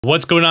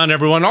What's going on,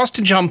 everyone?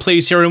 Austin John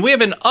Plays here, and we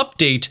have an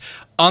update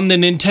on the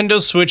Nintendo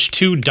Switch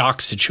 2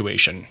 dock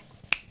situation.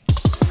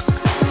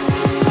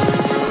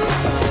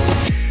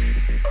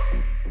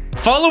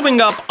 Following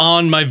up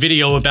on my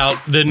video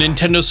about the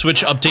Nintendo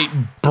Switch update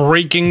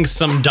breaking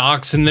some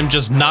docks and them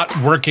just not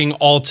working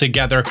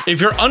altogether,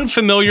 if you're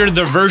unfamiliar,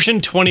 the version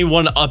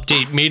 21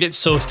 update made it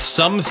so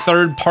some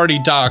third-party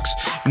docks,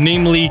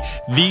 namely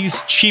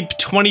these cheap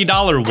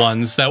 $20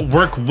 ones that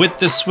work with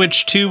the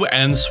Switch 2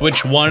 and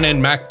Switch 1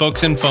 and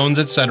MacBooks and phones,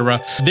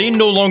 etc., they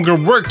no longer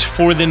worked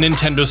for the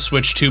Nintendo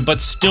Switch 2, but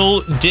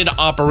still did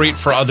operate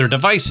for other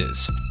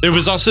devices. There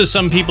was also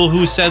some people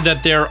who said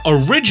that their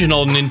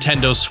original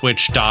Nintendo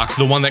Switch dock,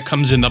 the one that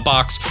comes in the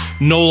box,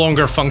 no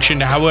longer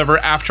functioned. However,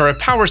 after a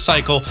power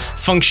cycle,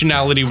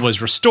 functionality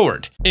was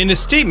restored. In a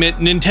statement,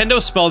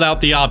 Nintendo spelled out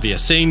the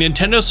obvious, saying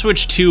Nintendo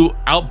Switch 2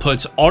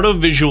 outputs auto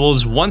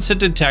visuals once it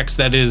detects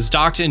that it is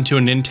docked into a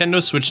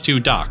Nintendo Switch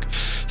 2 dock.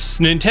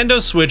 Nintendo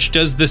Switch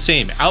does the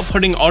same,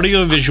 outputting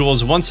audio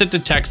visuals once it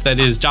detects that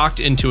it is docked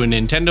into a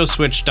Nintendo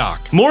Switch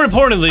dock. More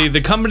importantly,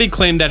 the company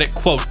claimed that it,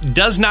 quote,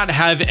 does not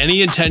have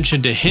any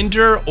intention to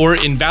hinder or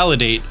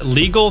invalidate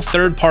legal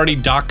third-party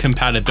dock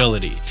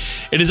compatibility.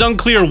 It is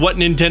unclear what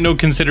Nintendo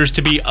considers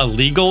to be a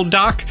legal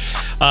dock.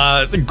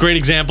 Great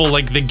example,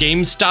 like the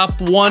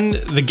GameStop one,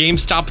 the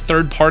GameStop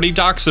third-party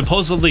dock,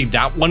 supposedly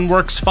that one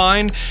works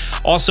fine.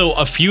 Also,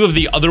 a few of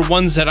the other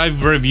ones that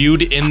I've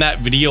reviewed in that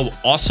video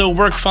also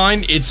work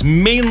fine. It's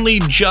mainly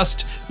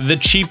just the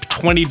cheap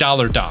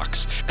 $20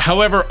 docks.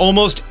 However,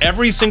 almost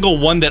every single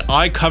one that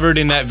I covered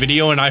in that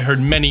video, and I heard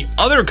many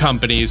other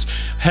companies,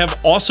 have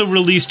also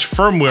released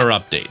firmware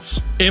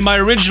updates. In my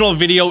original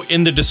video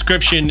in the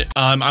description,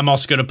 I'm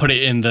also going to put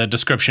it in the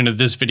description of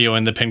this video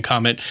in the pinned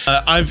comment,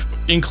 I've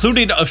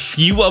included a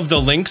few of the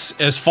links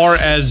as far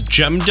as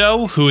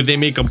Gemdo, who they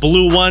make a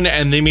blue one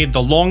and they made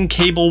the long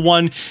cable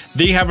one.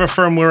 They have a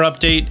firmware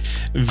update.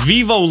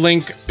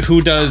 VivoLink,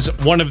 who does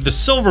one of the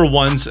silver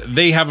ones,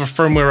 they have a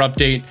firmware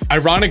update.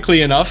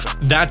 Ironically enough,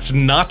 that's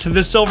not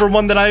the silver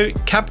one that I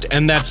kept,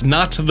 and that's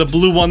not the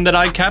blue one that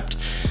I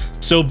kept.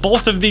 So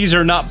both of these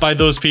are not by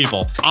those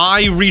people.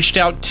 I reached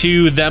out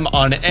to them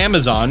on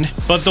Amazon,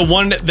 but the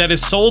one that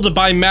is sold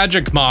by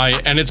Magic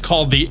My, and it's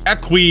called the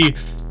Equi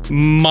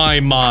My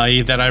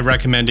that I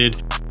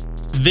recommended,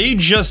 they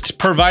just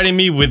provided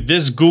me with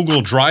this Google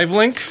Drive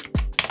link.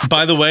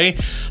 By the way,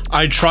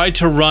 I tried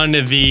to run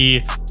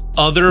the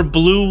other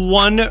blue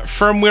one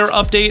firmware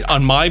update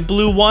on my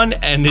blue one,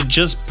 and it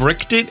just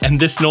bricked it, and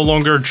this no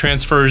longer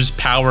transfers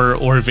power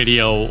or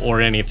video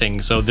or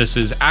anything. So this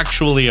is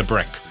actually a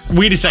brick.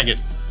 Wait a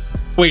second.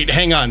 Wait,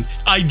 hang on.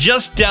 I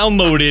just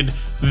downloaded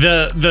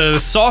the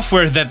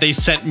software that they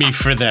sent me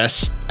for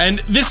this, and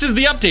this is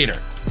the updater.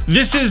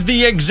 This is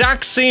the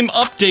exact same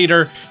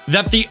updater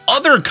that the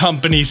other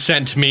company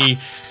sent me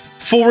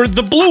for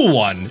the blue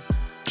one.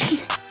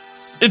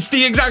 It's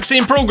the exact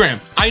same program.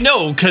 I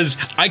know, because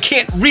I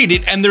can't read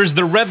it, and there's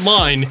the red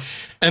line.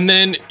 And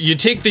then you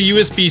take the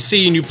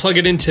USB-C and you plug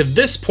it into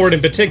this port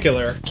in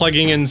particular,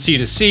 plugging in C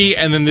to C,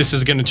 and then this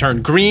is gonna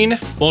turn green.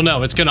 Well,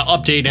 no, it's gonna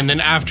update, and then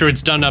after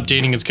it's done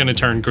updating, it's gonna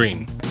turn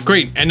green.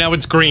 Great, and now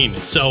it's green.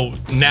 So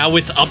now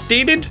it's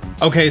updated?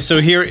 Okay, so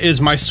here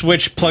is my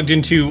Switch plugged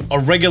into a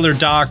regular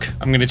dock.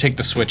 I'm gonna take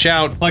the Switch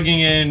out,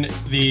 plugging in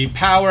the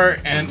power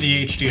and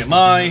the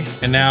HDMI,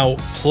 and now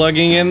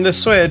plugging in the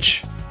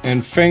Switch,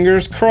 and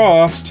fingers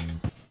crossed.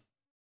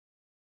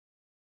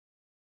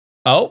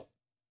 Oh.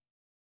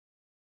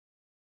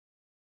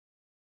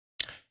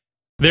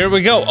 There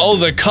we go. Oh,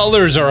 the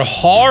colors are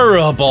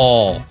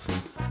horrible.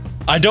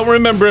 I don't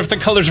remember if the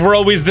colors were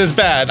always this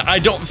bad. I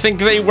don't think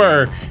they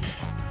were.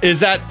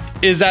 Is that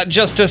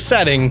just a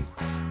setting?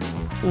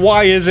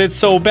 Why is it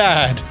so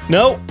bad?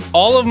 No,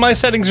 all of my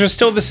settings are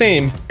still the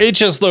same. It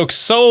just looks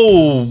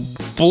so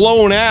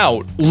blown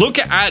out. Look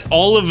at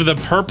all of the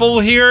purple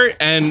here,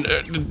 and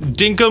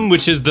Dinkum,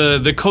 which is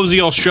the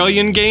cozy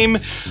Australian game.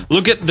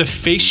 Look at the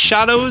face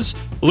shadows.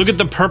 Look at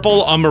the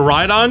purple on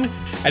Miraidon.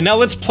 And now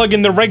let's plug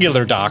in the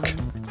regular dock.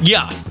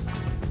 Yeah,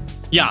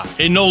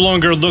 it no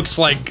longer looks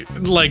like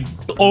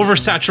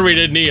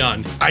oversaturated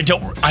neon. I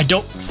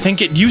don't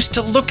think it used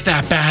to look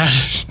that bad.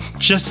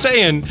 Just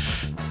saying.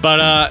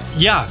 But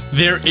yeah,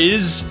 there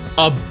is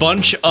a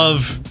bunch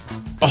of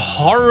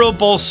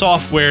horrible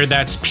software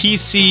that's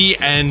PC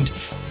and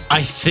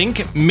I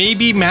think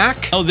maybe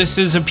Mac. Oh, this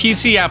is a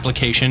PC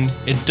application.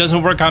 It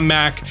doesn't work on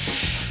Mac.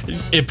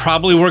 It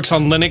probably works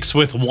on Linux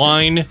with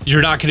Wine.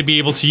 You're not going to be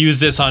able to use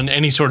this on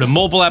any sort of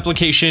mobile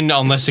application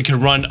unless it can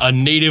run a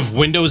native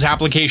Windows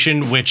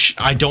application, which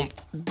I don't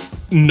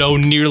know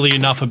nearly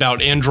enough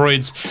about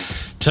Androids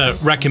to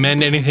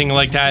recommend anything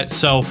like that.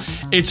 So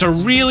it's a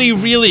really,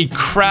 really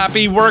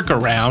crappy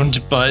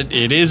workaround, but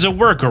it is a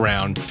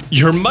workaround.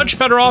 You're much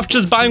better off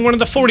just buying one of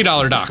the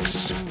 $40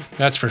 docks.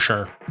 That's for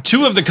sure.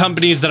 Two of the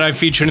companies that I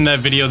featured in that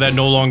video that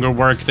no longer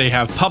work, they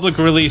have public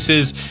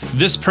releases.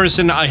 This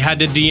person, I had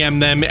to DM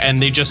them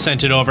and they just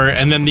sent it over.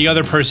 And then the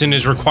other person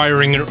is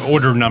requiring an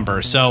order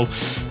number. So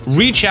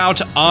reach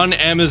out on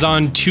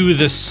Amazon to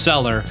the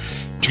seller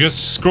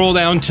just scroll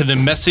down to the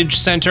message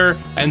center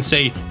and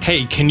say,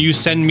 hey, can you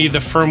send me the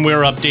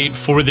firmware update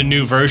for the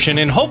new version?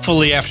 And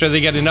hopefully after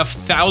they get enough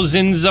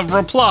thousands of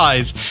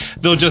replies,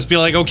 they'll just be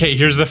like, okay,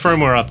 here's the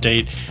firmware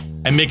update,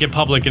 and make it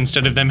public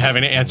instead of them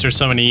having to answer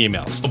so many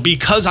emails.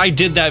 Because I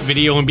did that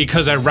video and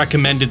because I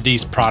recommended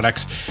these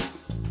products,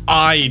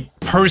 I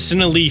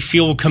personally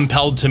feel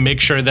compelled to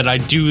make sure that I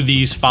do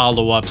these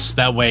follow-ups.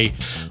 That way,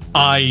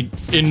 I,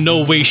 in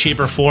no way, shape,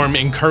 or form,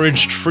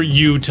 encouraged for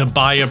you to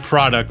buy a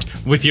product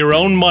with your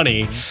own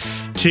money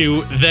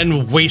to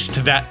then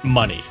waste that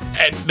money.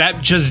 And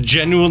that just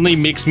genuinely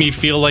makes me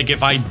feel like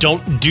if I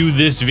don't do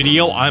this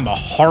video, I'm a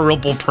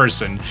horrible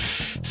person.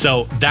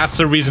 So that's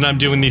the reason I'm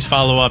doing these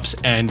follow-ups.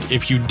 And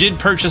if you did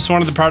purchase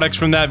one of the products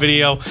from that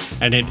video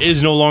and it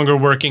is no longer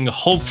working,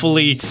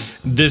 hopefully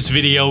this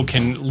video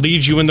can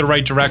lead you in the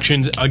right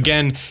directions.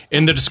 Again,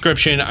 in the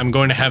description, I'm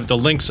going to have the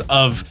links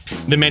of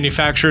the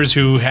manufacturers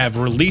who have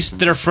released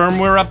their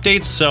firmware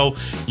updates, so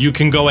you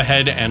can go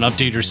ahead and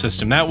update your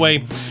system that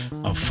way.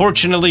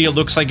 Unfortunately, it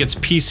looks like it's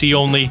PC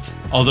only,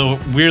 although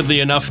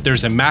weirdly enough,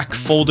 there's a Mac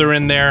folder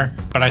in there,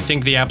 but I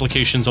think the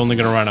application's only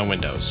going to run on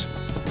Windows.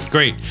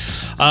 Great.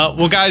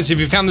 Well, guys, if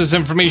you found this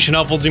information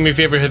helpful, do me a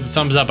favor, hit the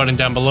thumbs up button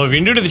down below. If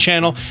you're new to the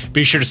channel,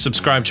 be sure to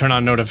subscribe, turn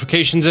on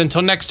notifications.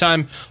 Until next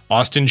time,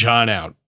 Austin John out.